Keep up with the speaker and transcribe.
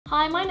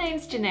Hi, my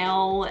name's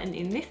Janelle, and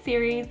in this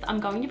series I'm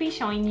going to be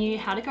showing you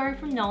how to go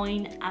from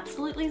knowing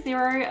absolutely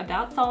zero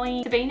about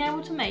sewing to being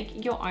able to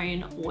make your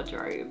own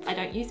wardrobe. I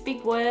don't use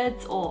big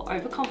words or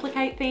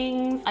overcomplicate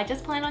things. I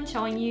just plan on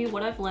showing you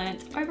what I've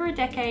learnt over a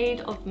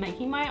decade of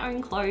making my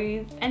own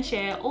clothes and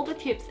share all the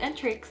tips and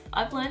tricks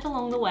I've learnt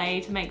along the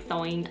way to make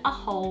sewing a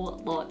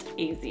whole lot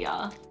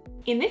easier.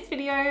 In this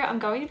video, I'm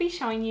going to be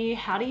showing you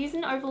how to use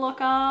an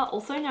overlocker,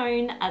 also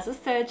known as a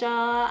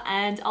serger,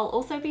 and I'll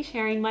also be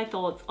sharing my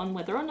thoughts on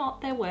whether or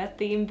not they're worth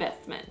the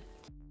investment.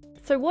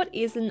 So what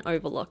is an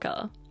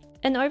overlocker?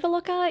 An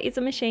overlocker is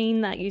a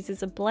machine that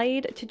uses a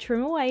blade to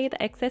trim away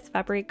the excess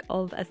fabric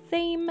of a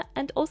seam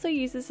and also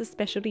uses a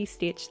specialty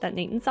stitch that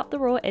neatens up the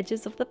raw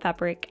edges of the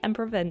fabric and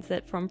prevents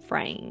it from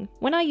fraying.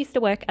 When I used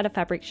to work at a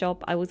fabric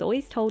shop, I was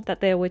always told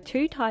that there were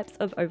two types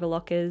of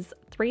overlockers: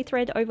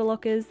 3-thread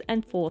overlockers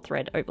and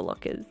 4-thread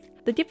overlockers.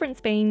 The difference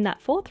being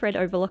that 4-thread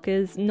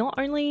overlockers not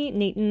only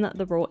neaten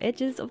the raw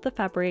edges of the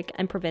fabric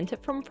and prevent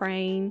it from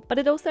fraying, but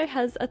it also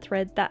has a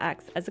thread that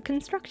acts as a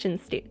construction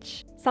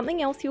stitch.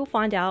 Something else you'll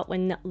find out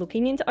when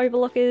looking into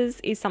overlockers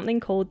is something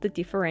called the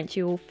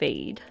differential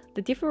feed.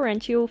 The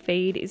differential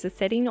feed is a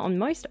setting on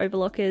most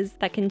overlockers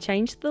that can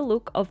change the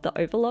look of the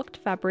overlocked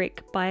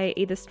fabric by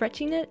either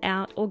stretching it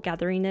out or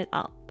gathering it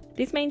up.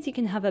 This means you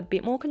can have a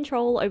bit more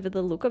control over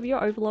the look of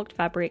your overlocked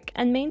fabric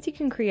and means you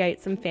can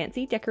create some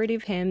fancy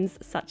decorative hems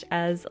such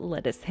as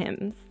lettuce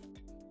hems.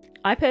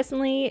 I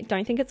personally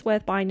don't think it's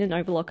worth buying an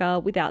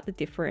overlocker without the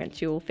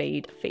differential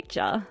feed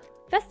feature.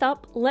 First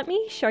up, let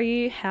me show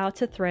you how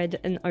to thread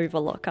an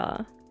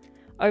overlocker.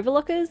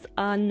 Overlockers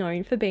are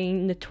known for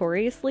being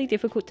notoriously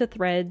difficult to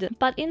thread,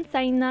 but in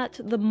saying that,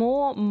 the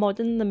more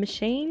modern the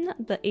machine,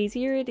 the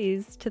easier it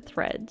is to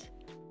thread.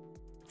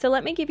 So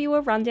let me give you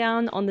a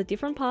rundown on the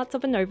different parts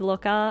of an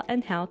overlocker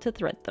and how to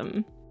thread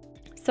them.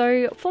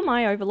 So for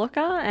my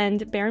overlocker,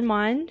 and bear in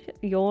mind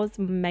yours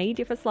may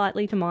differ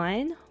slightly to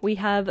mine, we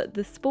have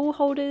the spool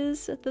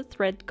holders, the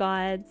thread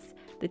guides,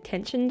 the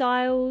tension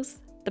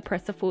dials, the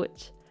presser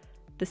foot,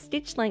 the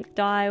stitch length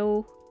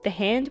dial, the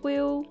hand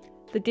wheel,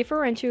 the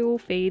differential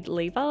feed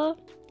lever,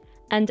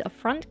 and a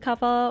front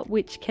cover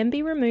which can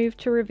be removed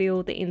to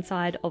reveal the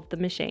inside of the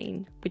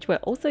machine, which we're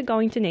also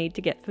going to need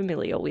to get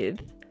familiar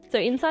with. So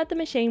inside the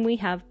machine we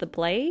have the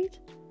blade,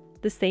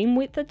 the seam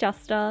width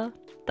adjuster,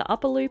 the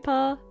upper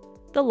looper,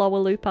 the lower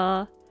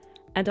looper,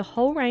 and a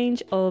whole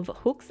range of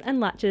hooks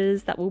and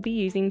latches that we'll be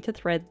using to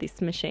thread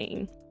this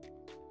machine.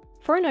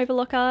 For an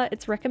overlocker,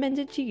 it's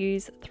recommended to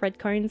use thread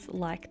cones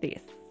like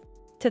this.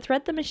 To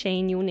thread the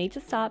machine, you'll need to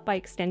start by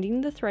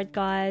extending the thread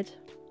guide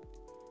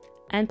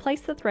and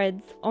place the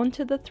threads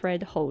onto the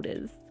thread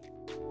holders.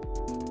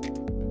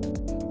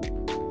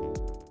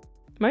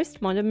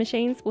 Most modern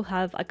machines will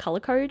have a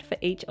color code for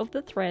each of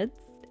the threads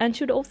and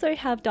should also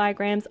have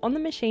diagrams on the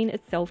machine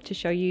itself to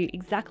show you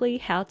exactly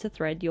how to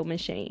thread your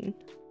machine.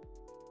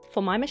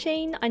 For my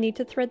machine, I need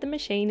to thread the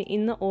machine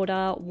in the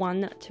order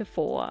 1 to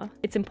 4.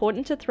 It's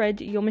important to thread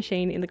your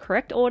machine in the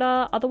correct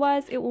order,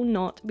 otherwise it will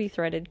not be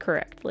threaded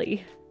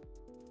correctly.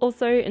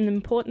 Also, an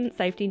important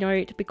safety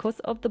note: because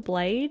of the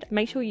blade,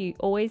 make sure you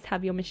always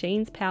have your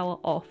machine's power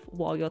off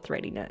while you're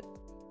threading it.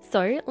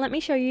 So let me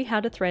show you how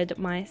to thread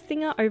my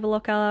Singer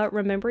overlocker,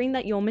 remembering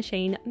that your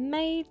machine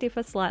may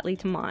differ slightly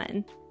to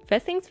mine.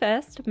 First things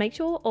first, make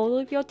sure all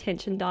of your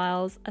tension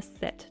dials are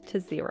set to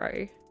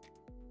 0.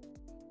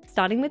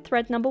 Starting with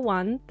thread number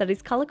 1, that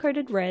is color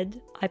coded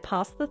red, I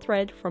pass the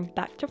thread from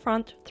back to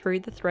front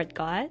through the thread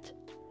guide,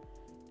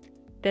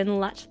 then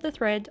latch the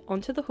thread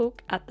onto the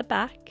hook at the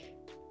back,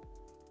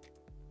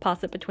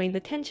 pass it between the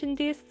tension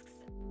discs,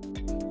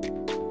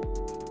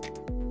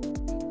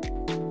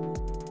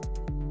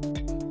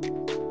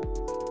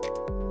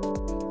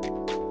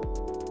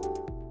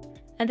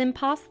 and then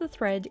pass the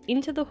thread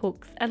into the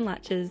hooks and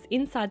latches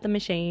inside the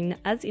machine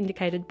as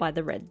indicated by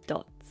the red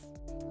dots.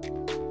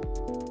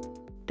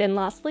 Then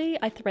lastly,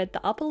 I thread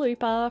the upper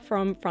looper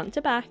from front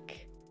to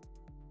back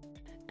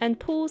and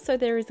pull so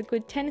there is a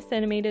good 10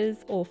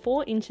 centimeters or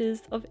 4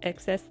 inches of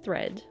excess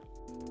thread.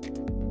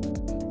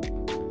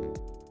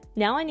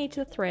 Now I need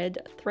to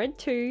thread thread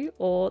 2,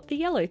 or the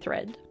yellow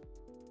thread.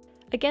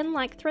 Again,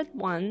 like thread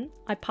 1,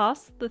 I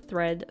pass the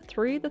thread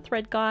through the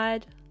thread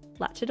guide,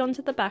 latch it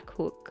onto the back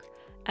hook,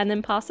 and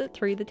then pass it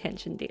through the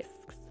tension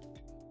discs.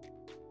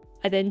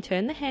 I then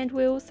turn the hand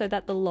wheel so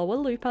that the lower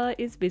looper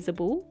is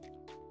visible,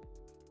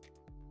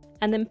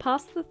 and then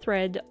pass the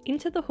thread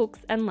into the hooks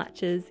and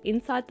latches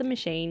inside the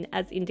machine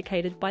as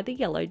indicated by the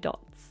yellow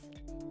dots.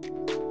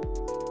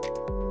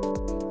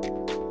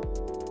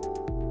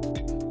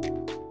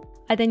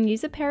 I then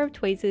use a pair of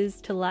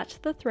tweezers to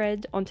latch the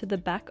thread onto the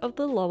back of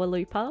the lower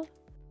looper,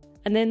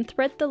 and then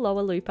thread the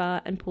lower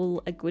looper and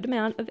pull a good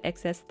amount of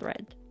excess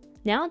thread.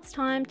 Now it's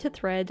time to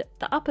thread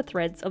the upper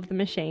threads of the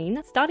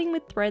machine, starting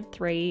with thread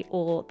 3,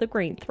 or the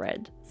green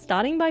thread.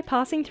 Starting by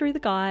passing through the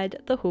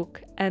guide, the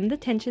hook, and the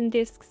tension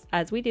discs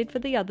as we did for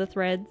the other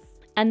threads,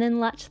 and then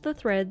latch the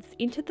threads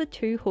into the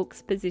 2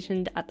 hooks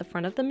positioned at the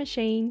front of the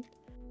machine,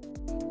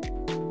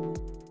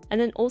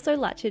 and then also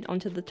latch it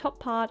onto the top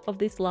part of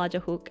this larger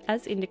hook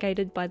as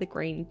indicated by the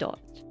green dot.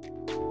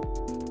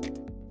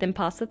 Then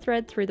pass the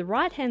thread through the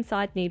right hand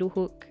side needle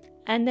hook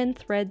and then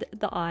thread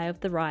the eye of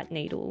the right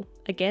needle,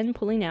 again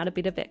pulling out a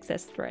bit of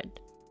excess thread.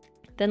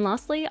 Then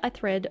lastly, I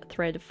thread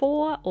thread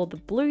 4 or the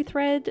blue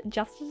thread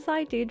just as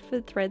I did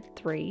for thread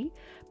 3,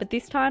 but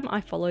this time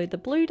I follow the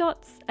blue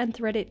dots and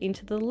thread it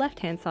into the left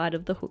hand side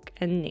of the hook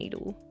and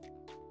needle.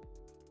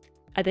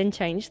 I then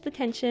change the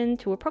tension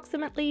to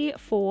approximately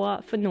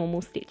 4 for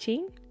normal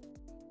stitching,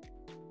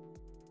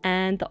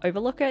 and the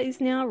overlocker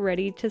is now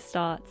ready to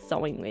start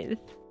sewing with.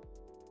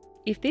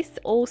 If this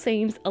all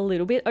seems a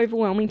little bit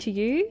overwhelming to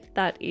you,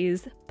 that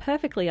is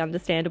perfectly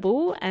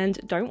understandable, and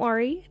don't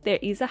worry, there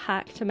is a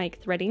hack to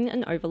make threading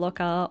an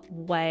overlocker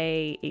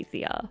way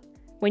easier.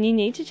 When you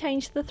need to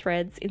change the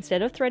threads,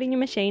 instead of threading your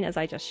machine as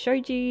I just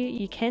showed you,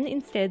 you can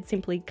instead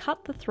simply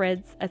cut the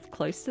threads as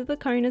close to the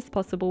cone as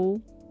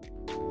possible.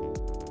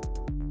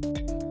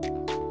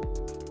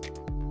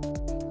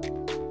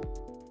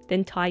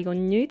 Then tie your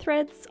new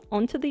threads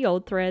onto the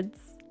old threads.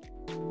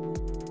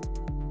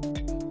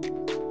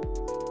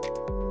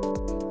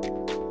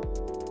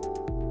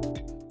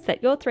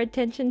 Set your thread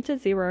tension to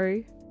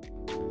 0.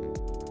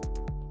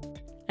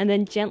 And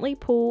then gently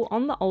pull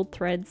on the old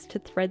threads to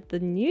thread the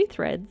new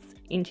threads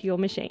into your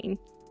machine.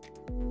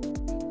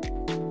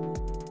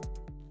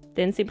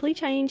 Then simply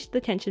change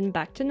the tension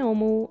back to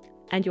normal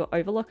and your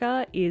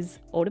overlocker is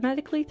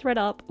automatically thread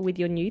up with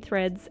your new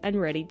threads and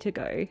ready to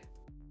go.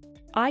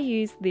 I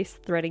use this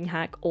threading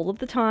hack all of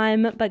the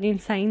time, but in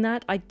saying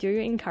that, I do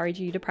encourage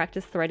you to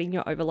practice threading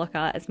your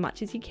overlocker as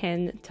much as you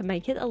can to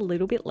make it a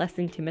little bit less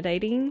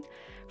intimidating.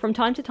 From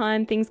time to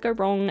time, things go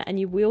wrong and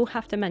you will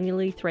have to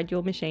manually thread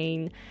your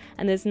machine,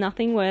 and there's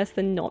nothing worse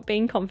than not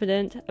being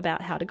confident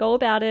about how to go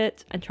about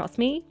it, and trust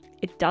me,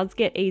 it does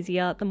get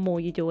easier the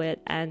more you do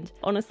it, and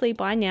honestly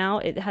by now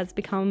it has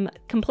become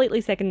completely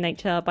second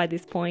nature by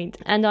this point,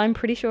 and I'm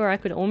pretty sure I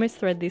could almost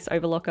thread this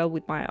overlocker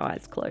with my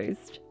eyes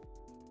closed.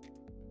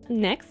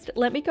 Next,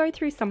 let me go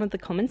through some of the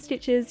common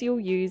stitches you'll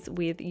use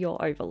with your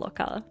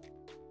overlocker.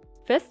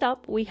 First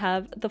up, we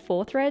have the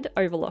 4-thread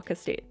overlocker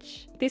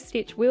stitch. This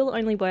stitch will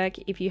only work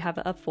if you have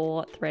a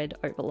 4-thread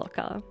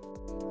overlocker.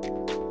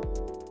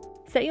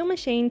 Set your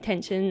machine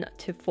tension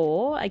to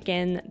 4,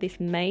 again this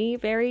may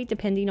vary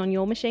depending on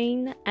your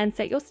machine, and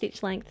set your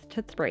stitch length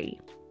to 3.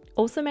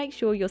 Also make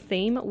sure your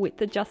seam width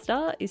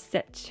adjuster is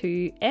set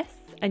to S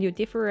and your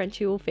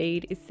differential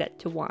feed is set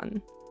to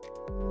 1.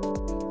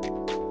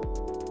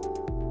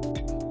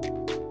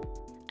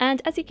 And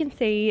as you can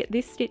see,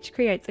 this stitch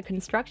creates a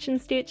construction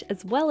stitch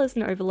as well as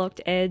an overlocked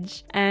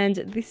edge, and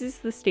this is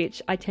the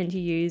stitch I tend to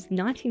use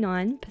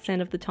 99%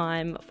 of the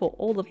time for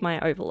all of my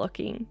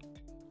overlocking.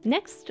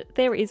 Next,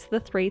 there is the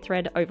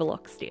 3-thread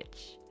overlock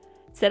stitch.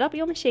 Set up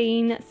your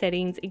machine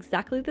settings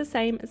exactly the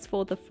same as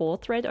for the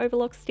 4-thread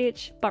overlock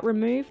stitch, but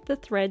remove the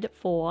thread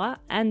 4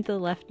 and the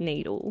left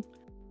needle.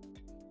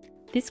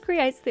 This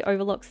creates the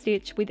overlock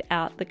stitch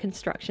without the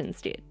construction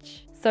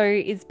stitch. So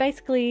it's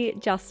basically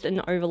just an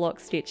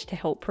overlock stitch to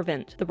help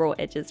prevent the raw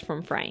edges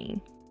from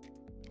fraying.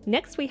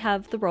 Next we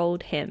have the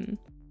rolled hem.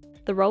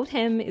 The rolled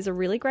hem is a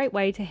really great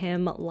way to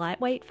hem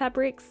lightweight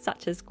fabrics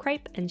such as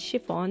crepe and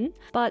chiffon,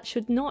 but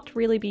should not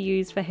really be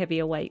used for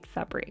heavier weight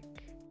fabric.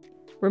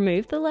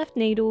 Remove the left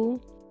needle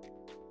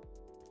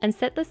and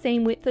set the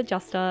seam width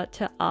adjuster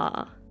to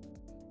R.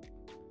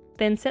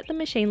 Then set the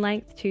machine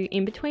length to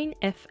in between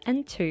F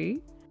and 2.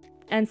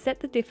 And set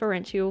the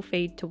differential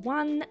feed to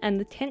 1 and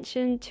the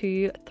tension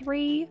to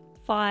 3,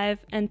 5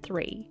 and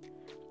 3.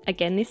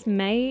 Again, this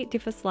may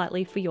differ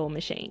slightly for your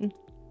machine.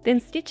 Then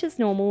stitch as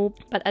normal,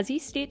 but as you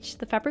stitch,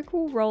 the fabric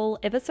will roll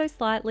ever so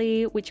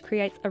slightly, which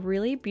creates a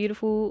really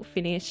beautiful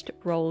finished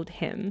rolled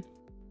hem.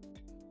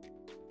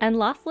 And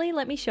lastly,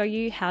 let me show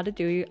you how to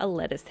do a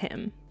lettuce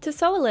hem. To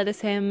sew a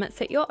lettuce hem,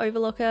 set your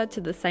overlocker to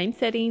the same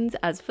settings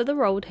as for the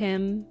rolled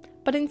hem,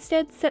 but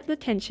instead set the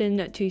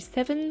tension to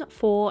 7,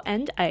 4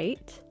 and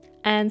 8.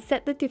 And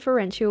set the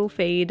differential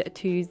feed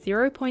to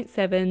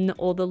 0.7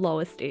 or the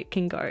lowest it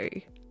can go.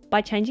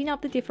 By changing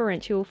up the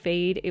differential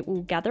feed, it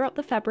will gather up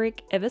the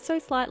fabric ever so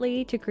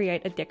slightly to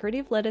create a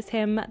decorative lettuce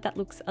hem that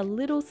looks a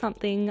little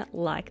something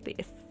like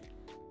this.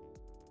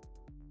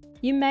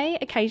 You may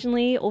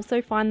occasionally also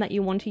find that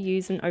you want to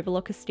use an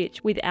overlocker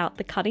stitch without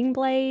the cutting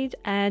blade,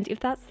 and if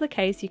that's the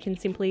case, you can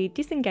simply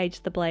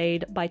disengage the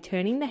blade by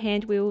turning the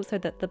hand wheel so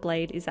that the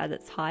blade is at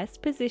its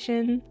highest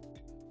position.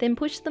 Then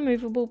push the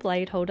movable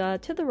blade holder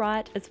to the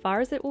right as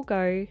far as it will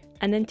go,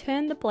 and then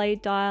turn the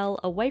blade dial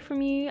away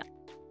from you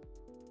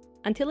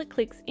until it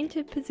clicks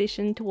into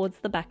position towards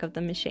the back of the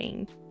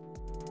machine.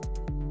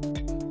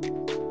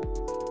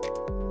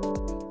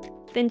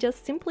 Then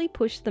just simply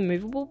push the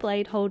movable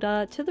blade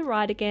holder to the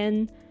right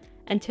again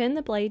and turn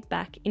the blade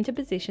back into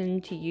position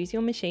to use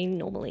your machine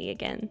normally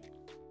again.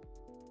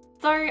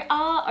 So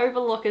are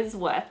overlockers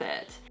worth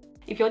it?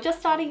 If you're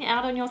just starting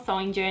out on your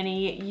sewing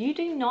journey, you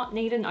do not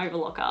need an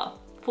overlocker.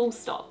 full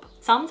stop.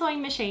 Some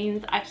sewing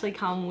machines actually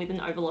come with an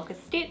overlocker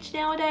stitch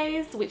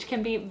nowadays, which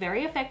can be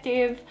very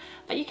effective,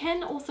 but you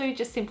can also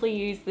just simply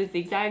use the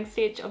zigzag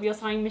stitch of your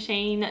sewing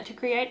machine to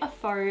create a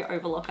faux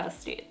overlocker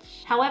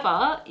stitch.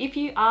 However, if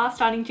you are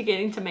starting to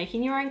get into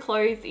making your own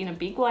clothes in a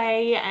big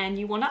way and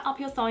you want to up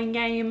your sewing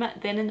game,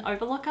 then an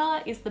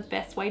overlocker is the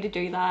best way to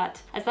do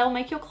that, as they'll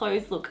make your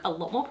clothes look a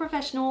lot more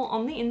professional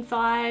on the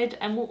inside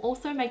and will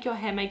also make your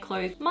handmade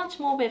clothes much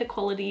more better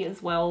quality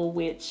as well,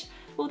 which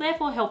will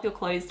therefore help your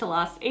clothes to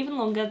last even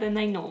longer than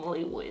they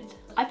normally would.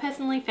 I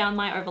personally found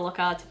my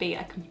overlocker to be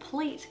a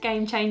complete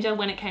game changer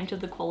when it came to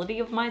the quality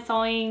of my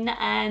sewing,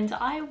 and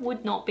I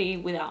would not be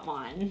without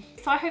mine.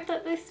 So I hope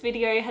that this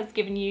video has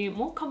given you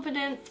more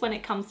confidence when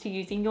it comes to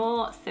using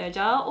your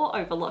serger or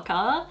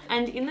overlocker,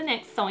 and in the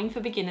next Sewing for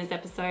Beginners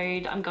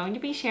episode I'm going to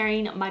be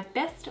sharing my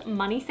best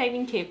money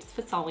saving tips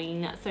for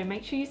sewing, so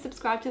make sure you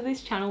subscribe to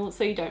this channel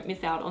so you don't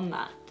miss out on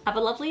that. Have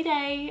a lovely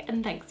day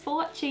and thanks for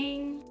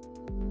watching!